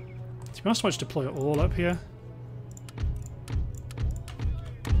 To be honest, I might just deploy it all up here.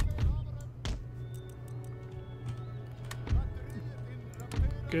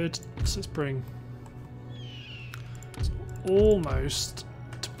 Good. So let's bring... Let's almost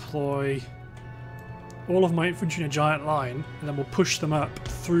deploy all of my infantry in a giant line, and then we'll push them up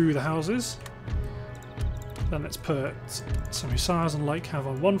through the houses. Then let's put some hussars and light cav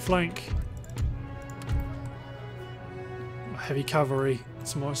on one flank, heavy cavalry, and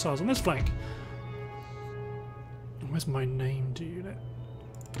some more hussars on this flank. Where's my named unit?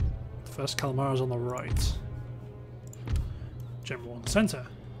 First Kalmara's on the right. General on the centre.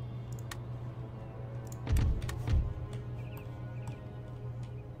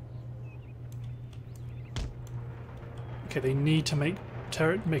 Okay, they need to make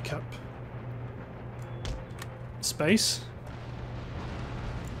up space.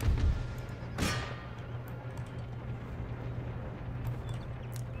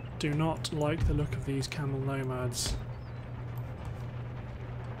 Do not like the look of these camel nomads.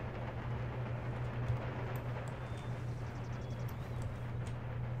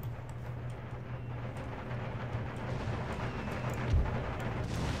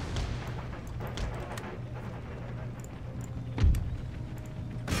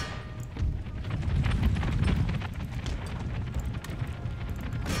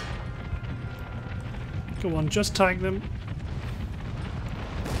 Go on, just tag them.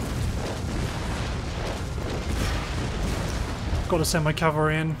 got to send my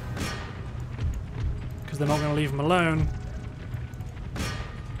cavalry in because they're not going to leave them alone.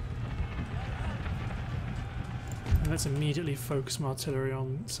 And let's immediately focus my artillery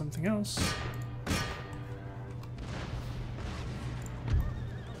on something else.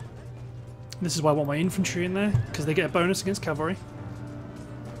 This is why I want my infantry in there, because they get a bonus against cavalry.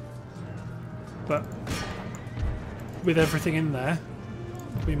 But with everything in there,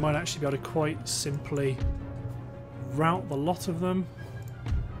 we might actually be able to quite simply rout the lot of them.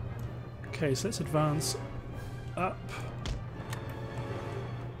 Okay, so let's advance up.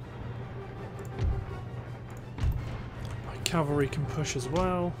 My cavalry can push as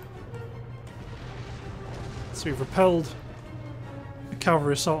well. So we've repelled a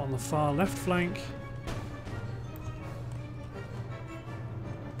cavalry assault on the far left flank.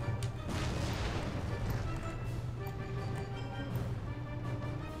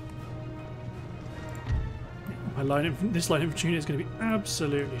 This line infantry unit is going to be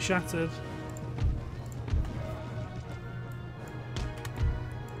absolutely shattered.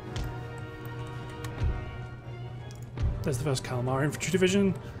 There's the 1st Kalmar Infantry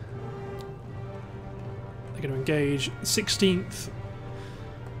Division. They're going to engage 16th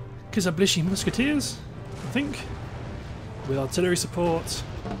Kizablishi Musketeers, I think, with artillery support.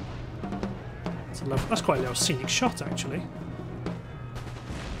 That's quite a little scenic shot, actually.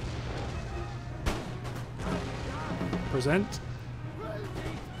 Present.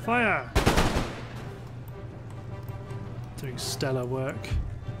 Fire! Doing stellar work.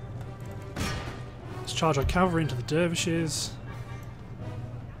 Let's charge our cavalry into the dervishes.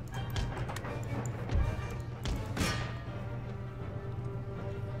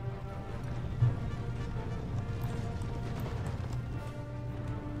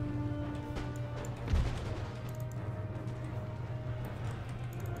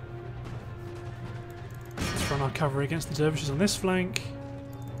 Run our cavalry against the dervishes on this flank,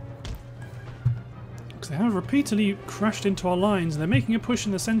 because they have repeatedly crashed into our lines and they're making a push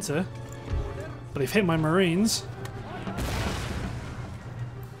in the centre, but they've hit my marines.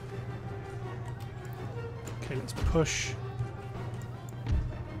 Okay, let's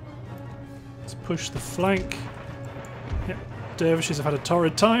push the flank. Yep, dervishes have had a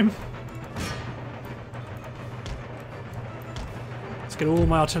torrid time. Get all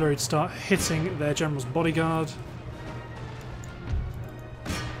my artillery to start hitting their general's bodyguard.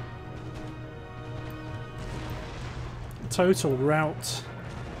 Total rout.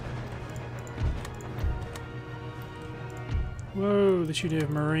 Whoa, this unit of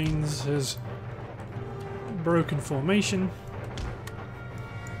marines has broken formation.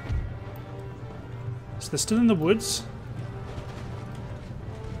 So they're still in the woods.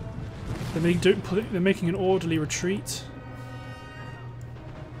 They're making an orderly retreat.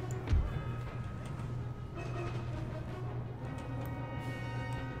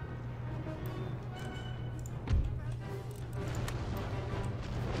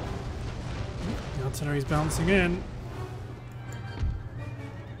 Artillery's bouncing in.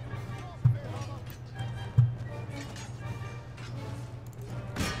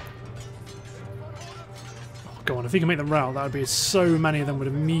 Oh, go on, if you can make them rout, that would be so many of them would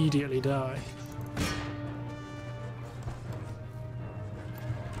immediately die.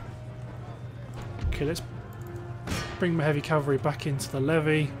 Okay, let's bring my heavy cavalry back into the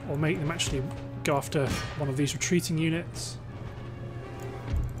levy, or make them actually go after one of these retreating units.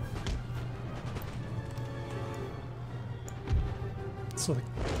 So the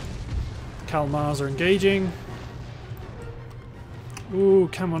Kalmars are engaging. Ooh,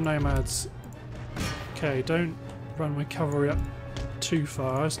 come on, nomads. Okay, don't run my cavalry up too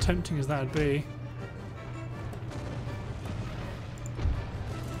far, as tempting as that would be.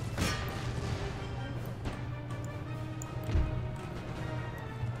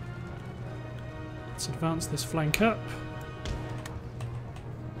 Let's advance this flank up.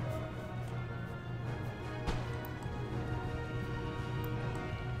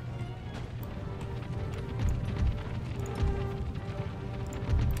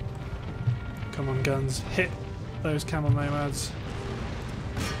 Come on, guns, hit those camel nomads.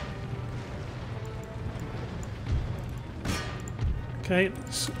 Okay,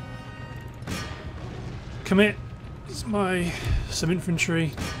 let's commit some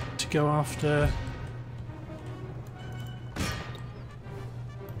infantry to go after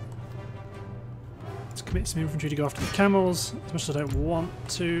the camels, as much as I don't want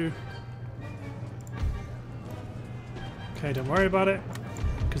to. Okay, don't worry about it,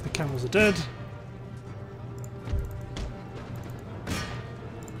 because the camels are dead.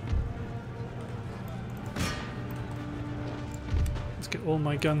 Let's get all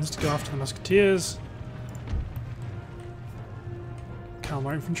my guns to go after the musketeers.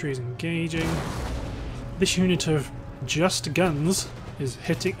 While my infantry is engaging. This unit of just guns is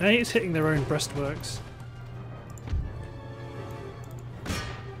hitting... it's hitting their own breastworks.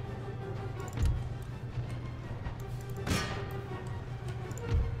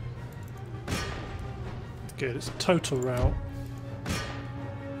 Good, it's a total rout.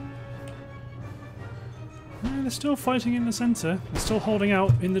 No, they're still fighting in the centre. They're still holding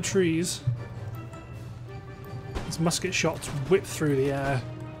out in the trees. As musket shots whip through the air.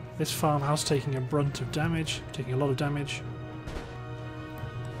 This farmhouse taking a brunt of damage, taking a lot of damage.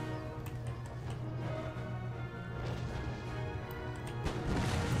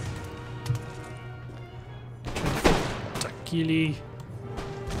 Takili.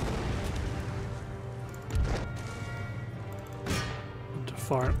 To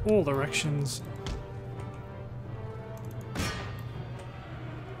fire in all directions.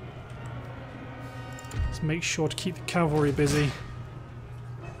 Let's make sure to keep the cavalry busy.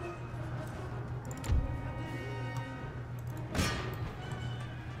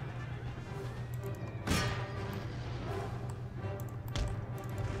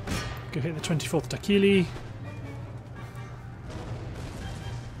 Go hit the 24th Takili.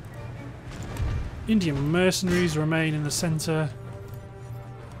 Indian mercenaries remain in the centre.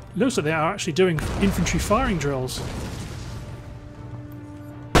 Looks like they are actually doing infantry firing drills.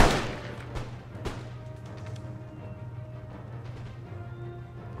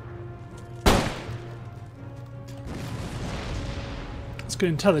 It's good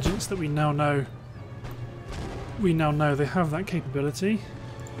intelligence that we now know. We now know they have that capability.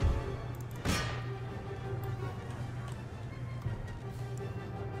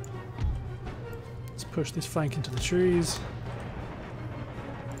 Push this flank into the trees.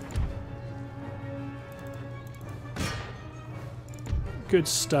 Good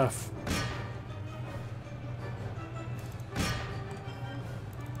stuff.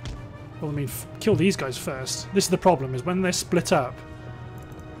 Well, I mean, kill these guys first. This is the problem, is when they're split up.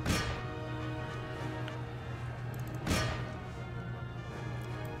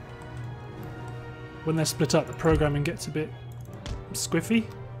 When they're split up, the programming gets a bit squiffy.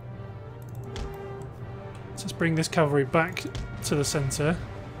 Let's bring this cavalry back to the centre.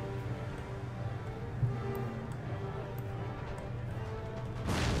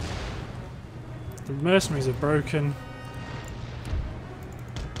 The mercenaries are broken.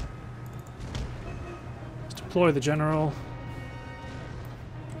 Let's deploy the general.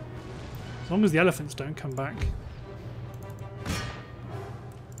 As long as the elephants don't come back.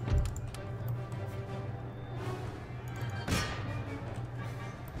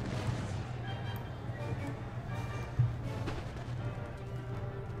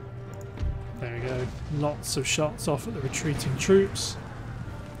 There we go. Lots of shots off at the retreating troops.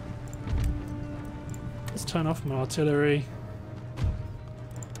 Let's turn off my artillery.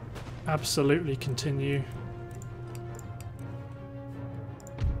 Absolutely continue.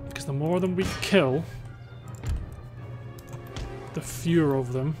 Because the more of them we kill, the fewer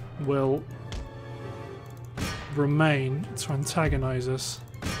of them will remain to antagonise us.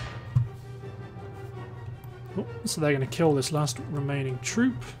 Oh, so they're going to kill this last remaining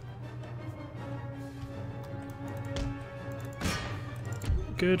troop.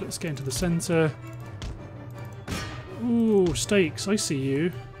 Good, let's get into the centre. Ooh, stakes, I see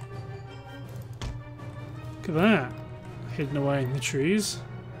you. Look at that. Hidden away in the trees.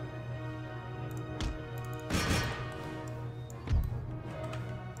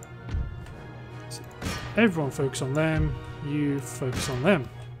 So everyone focus on them, you focus on them.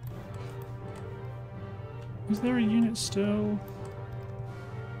 Is there a unit still?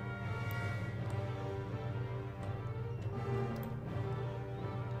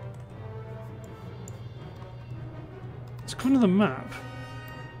 Kind of the map.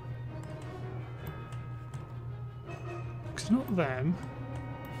 It's not them.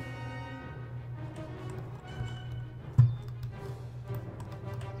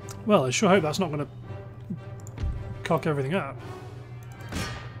 Well, I sure hope that's not going to cock everything up.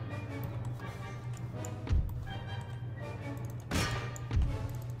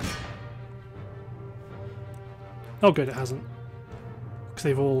 Oh good, it hasn't. Because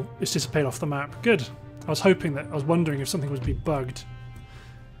they've all... it's disappeared off the map. Good. I was hoping that... I was wondering if something was be bugged.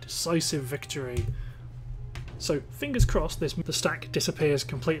 Decisive victory. So, fingers crossed the stack disappears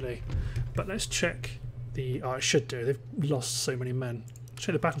completely. But let's check the... oh, it should do. They've lost so many men.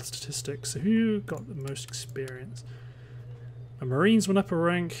 Check the battle statistics. So who got the most experience? My Marines went up a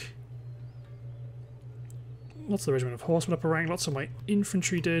rank. Lots of the Regiment of Horse went up a rank. Lots of my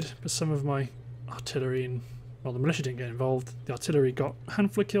infantry did. But some of my artillery and... well, the militia didn't get involved. The artillery got a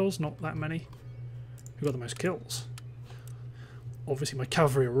handful of kills, not that many. Who got the most kills? obviously my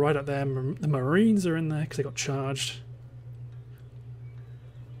cavalry are right up there. The Marines are in there because they got charged.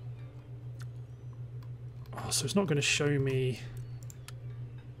 Oh, so it's not going to show me.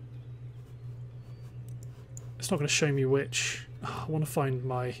 It's not going to show me which. Oh, I want to find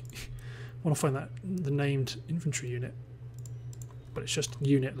my. I want to find the named infantry unit, but it's just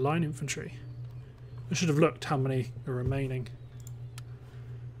unit line infantry. I should have looked how many are remaining,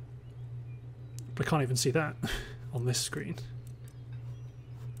 but I can't even see that on this screen.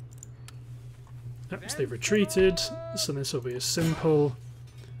 Yep, so they've retreated, so this will be a simple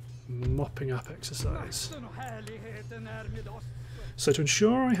mopping up exercise. So to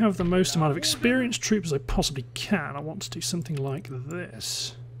ensure I have the most amount of experienced troops as I possibly can, I want to do something like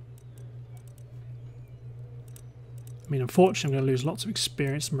this. I mean, unfortunately I'm going to lose lots of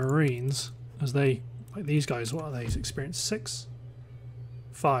experienced Marines, as they, like these guys, what are they, experienced 6?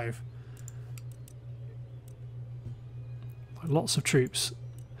 5. Lots of troops.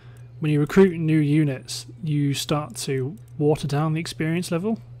 When you recruit new units, you start to water down the experience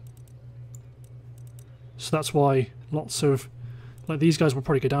level. So that's why lots of, like these guys will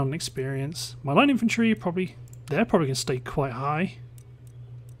probably go down in experience. My line infantry they're probably going to stay quite high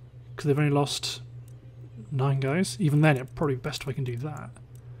because they've only lost 9 guys. Even then, it'd probably be best if I can do that.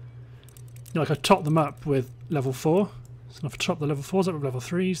 You know, like I top them up with level 4. So if I top the level 4s up with level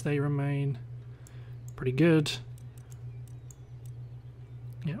 3s, they remain pretty good.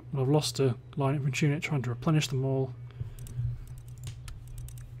 Yeah, well, I've lost a line infantry unit trying to replenish them all.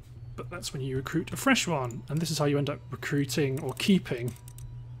 But that's when you recruit a fresh one, and this is how you end up recruiting or keeping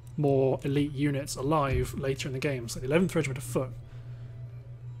more elite units alive later in the game. So the 11th Regiment of Foot,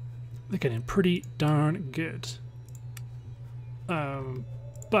 they're getting pretty darn good.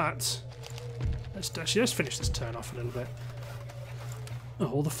 But let's finish this turn off a little bit. Oh,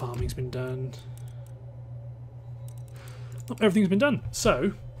 all the farming's been done. Everything's been done.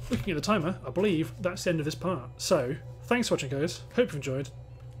 So, looking at the timer, I believe that's the end of this part. So, thanks for watching, guys. Hope you've enjoyed,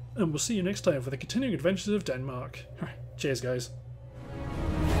 and we'll see you next time for the continuing adventures of Denmark. Cheers, guys.